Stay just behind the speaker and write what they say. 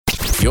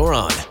You're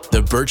on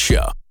The Burt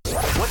Show.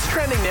 What's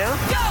trending now?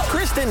 Go!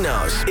 Kristen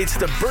knows. It's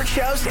The Burt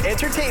Show's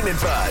entertainment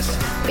buzz.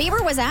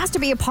 Bieber was asked to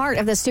be a part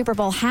of the Super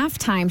Bowl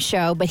halftime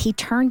show, but he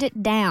turned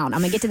it down.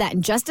 I'm going to get to that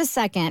in just a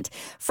second.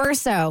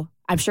 First, though,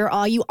 I'm sure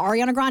all you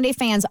Ariana Grande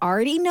fans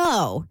already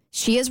know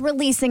she is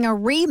releasing a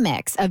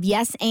remix of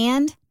Yes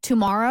and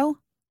tomorrow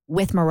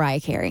with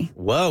Mariah Carey.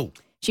 Whoa.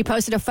 She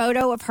posted a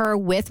photo of her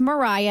with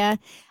Mariah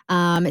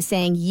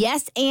saying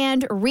Yes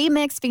and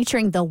remix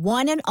featuring the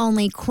one and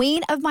only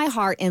Queen of My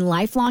Heart and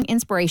lifelong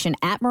inspiration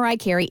at Mariah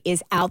Carey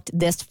is out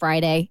this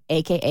Friday,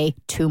 a.k.a.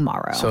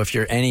 tomorrow. So if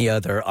you're any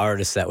other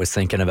artist that was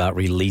thinking about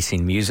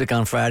releasing music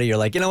on Friday, you're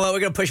like, you know what, we're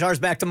going to push ours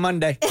back to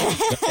Monday.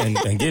 and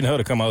getting her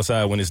to come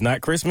outside when it's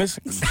not Christmas.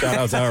 Shout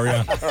out to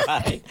Ariana.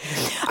 Right.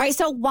 All right,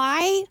 so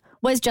why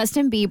was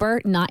Justin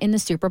Bieber not in the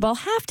Super Bowl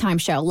halftime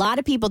show? A lot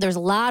of people, there's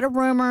a lot of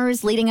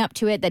rumors leading up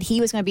to it that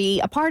he was going to be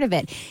a part of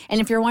it. And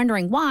if you're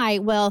wondering why,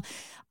 well,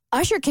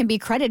 Usher can be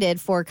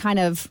credited for kind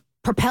of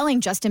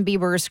propelling Justin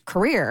Bieber's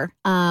career.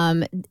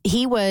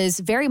 He was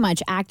very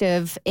much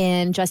active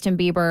in Justin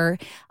Bieber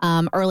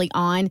early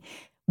on.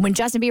 When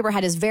Justin Bieber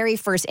had his very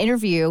first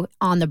interview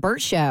on The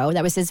Burt Show,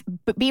 that was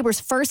Bieber's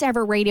first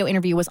ever radio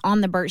interview was on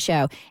The Burt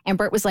Show. And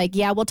Burt was like,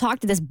 yeah, we'll talk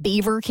to this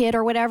Bieber kid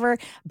or whatever,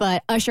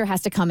 but Usher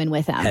has to come in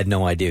with him. I had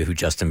no idea who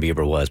Justin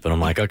Bieber was, but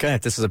I'm like, okay,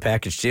 if this is a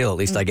package deal, at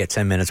least I get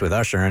 10 minutes with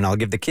Usher, and I'll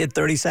give the kid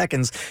 30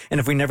 seconds. And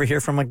if we never hear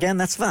from him again,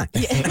 that's fine.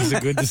 That's a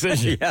good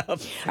decision. Yeah. All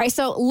right,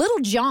 so Little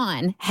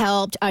John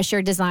helped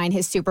Usher design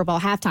his Super Bowl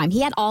halftime.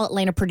 He had all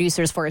Atlanta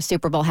producers for his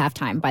Super Bowl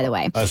halftime, by the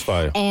way. That's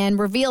fire. And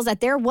reveals that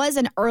there was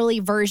an early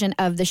version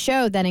of the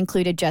show that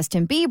included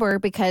Justin Bieber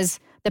because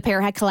the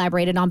pair had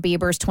collaborated on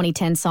Bieber's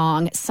 2010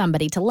 song,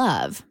 Somebody to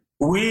Love.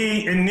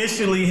 We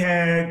initially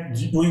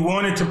we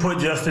wanted to put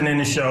Justin in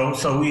the show,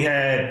 so we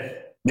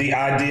had the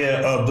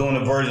idea of doing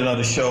a version of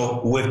the show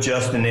with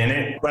Justin in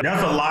it. But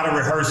that's a lot of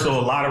rehearsal,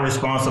 a lot of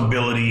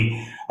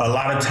responsibility, a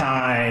lot of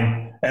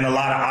time, and a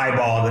lot of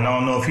eyeballs, and I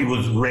don't know if he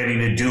was ready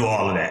to do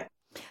all of that.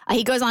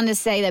 He goes on to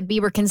say that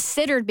Bieber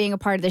considered being a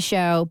part of the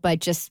show, but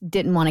just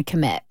didn't want to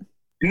commit.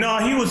 No,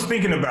 he was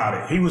thinking about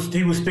it. He was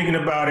thinking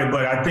about it,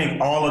 but I think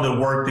all of the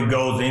work that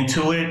goes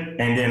into it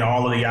and then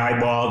all of the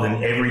eyeballs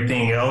and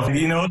everything else,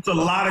 it's a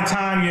lot of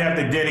time you have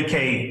to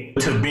dedicate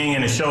to being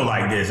in a show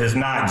like this. It's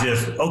not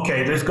just,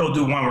 okay, let's go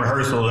do one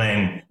rehearsal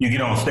and you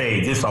get on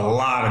stage. It's a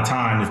lot of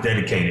time that's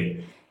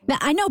dedicated. Now,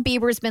 I know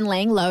Bieber's been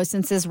laying low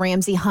since his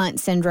Ramsey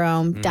Hunt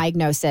syndrome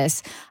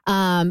diagnosis.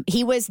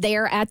 He was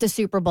there at the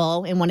Super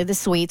Bowl in one of the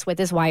suites with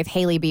his wife,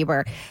 Hailey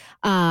Bieber.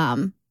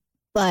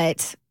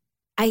 But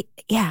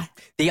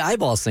the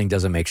eyeballs thing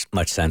doesn't make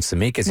much sense to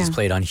me because he's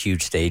played on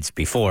huge stages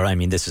before. I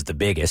mean, this is the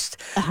biggest.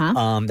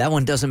 That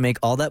one doesn't make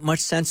all that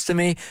much sense to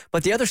me,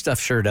 but the other stuff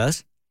sure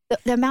does.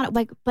 The amount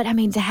of but I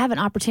mean, to have an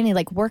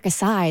opportunity work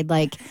aside,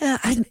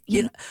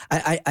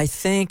 I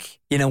think,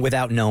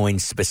 without knowing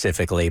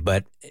specifically,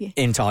 but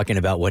in talking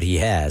about what he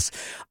has,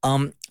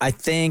 I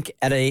think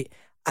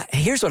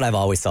here's what I've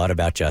always thought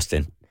about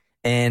Justin.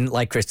 And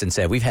like Kristen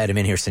said, we've had him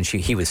in here since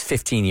he was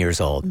 15 years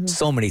old,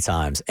 so many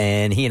times.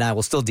 And he and I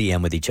will still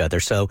DM with each other.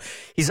 So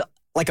he's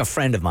like a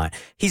friend of mine.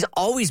 He's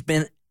always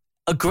been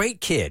a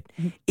great kid.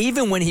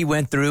 Even when he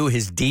went through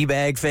his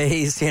D-bag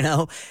phase,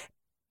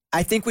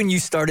 I think when you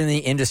start in the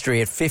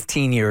industry at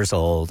 15 years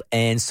old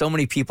and so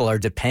many people are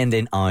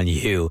dependent on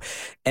you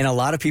and a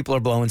lot of people are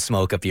blowing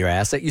smoke up your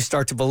ass, that you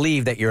start to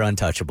believe that you're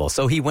untouchable.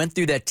 So he went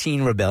through that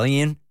teen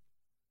rebellion,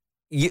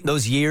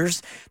 those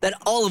years that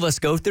all of us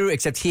go through,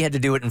 except he had to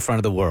do it in front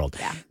of the world.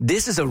 Yeah.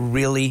 This is a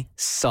really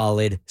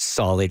solid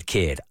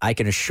kid. I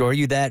can assure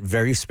you that.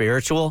 Very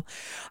spiritual.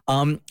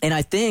 And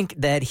I think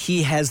that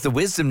he has the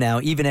wisdom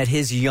now, even at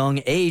his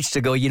young age,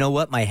 to go, you know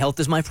what? My health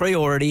is my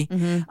priority.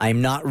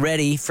 I'm not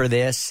ready for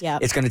this.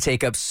 Yep. It's going to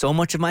take up so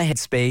much of my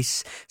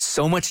headspace,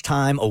 so much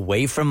time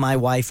away from my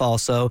wife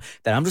also,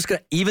 that I'm just going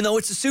to, even though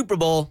it's a Super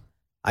Bowl,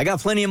 I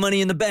got plenty of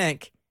money in the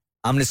bank.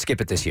 I'm going to skip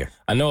it this year.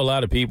 I know a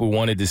lot of people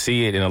wanted to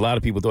see it, and a lot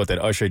of people thought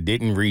that Usher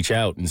didn't reach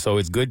out, and so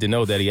it's good to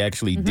know that he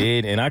actually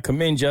did. And I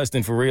commend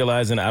Justin for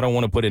realizing I don't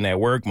want to put in that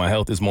work. My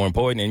health is more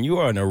important, and you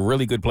are in a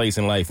really good place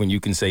in life when you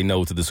can say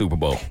no to the Super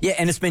Bowl. Yeah,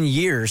 and it's been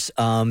years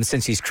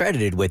since he's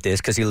credited with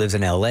this because he lives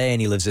in L.A. and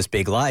he lives this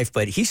big life,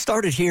 but he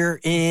started here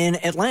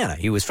in Atlanta.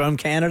 He was from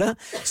Canada.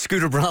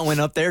 Scooter Braun went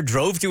up there,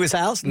 drove to his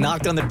house,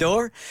 knocked on the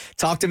door,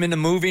 talked him into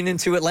moving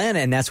into Atlanta,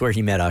 and that's where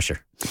he met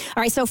Usher.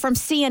 All right, so from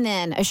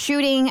CNN, a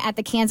shooting at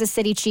the Kansas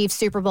City Chiefs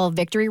Super Bowl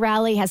victory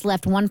rally has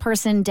left one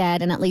person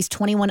dead and at least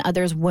 21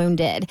 others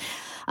wounded.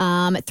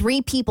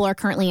 3 people are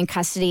currently in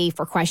custody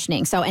for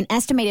questioning. So an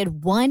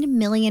estimated 1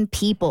 million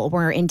people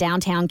were in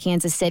downtown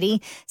Kansas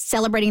City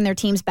celebrating their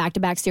team's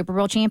back-to-back Super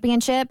Bowl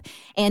championship.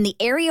 And the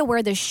area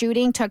where the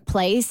shooting took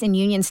place in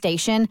Union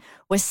Station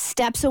was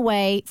steps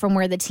away from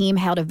where the team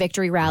held a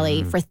victory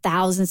rally for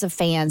thousands of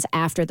fans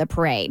after the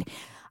parade.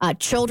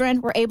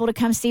 Children were able to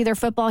come see their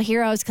football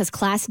heroes because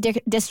class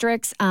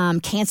districts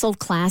canceled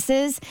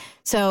classes.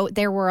 So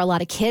there were a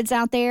lot of kids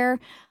out there.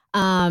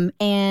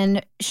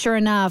 And sure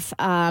enough,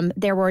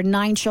 there were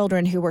 9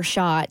 children who were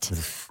shot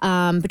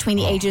between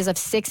the ages of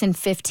 6 and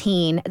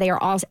 15. They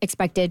are all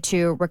expected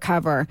to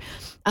recover.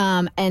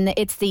 And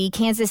it's the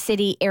Kansas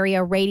City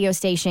area radio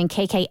station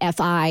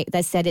KKFI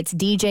that said it's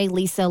DJ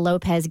Lisa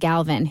Lopez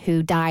Galvin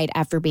who died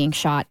after being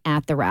shot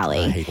at the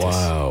rally.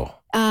 Wow.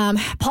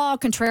 Paul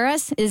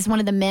Contreras is one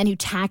of the men who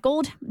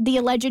tackled the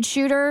alleged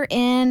shooter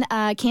in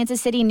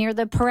Kansas City near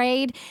the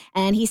parade.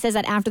 And he says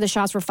that after the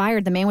shots were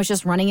fired, the man was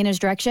just running in his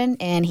direction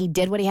and he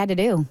did what he had to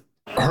do.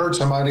 I heard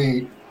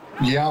somebody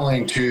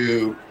yelling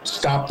to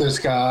stop this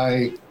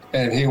guy,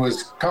 and he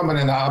was coming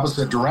in the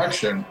opposite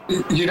direction.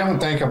 You don't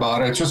think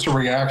about it. It's just a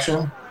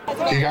reaction.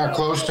 He got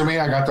close to me.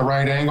 I got the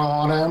right angle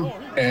on him,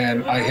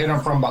 and I hit him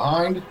from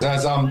behind.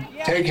 As I'm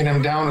taking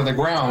him down to the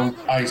ground,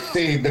 I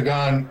see the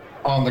gun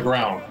on the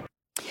ground.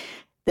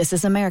 This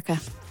is America.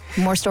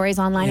 More stories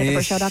online at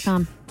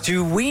thebirdshow.com.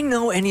 Do we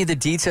know any of the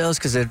details?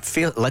 Because it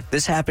feels like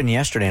this happened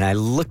yesterday, and I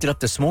looked it up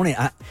this morning.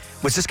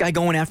 Was this guy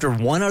going after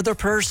one other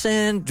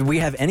person? Do we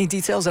have any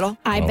details at all?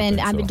 I've been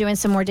doing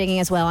some more digging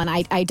as well, and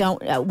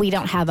we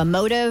don't have a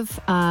motive.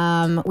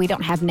 We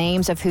don't have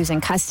names of who's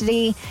in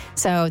custody,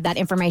 so that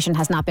information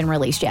has not been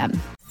released yet.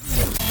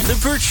 The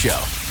Bert Show.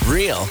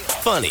 Real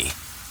funny.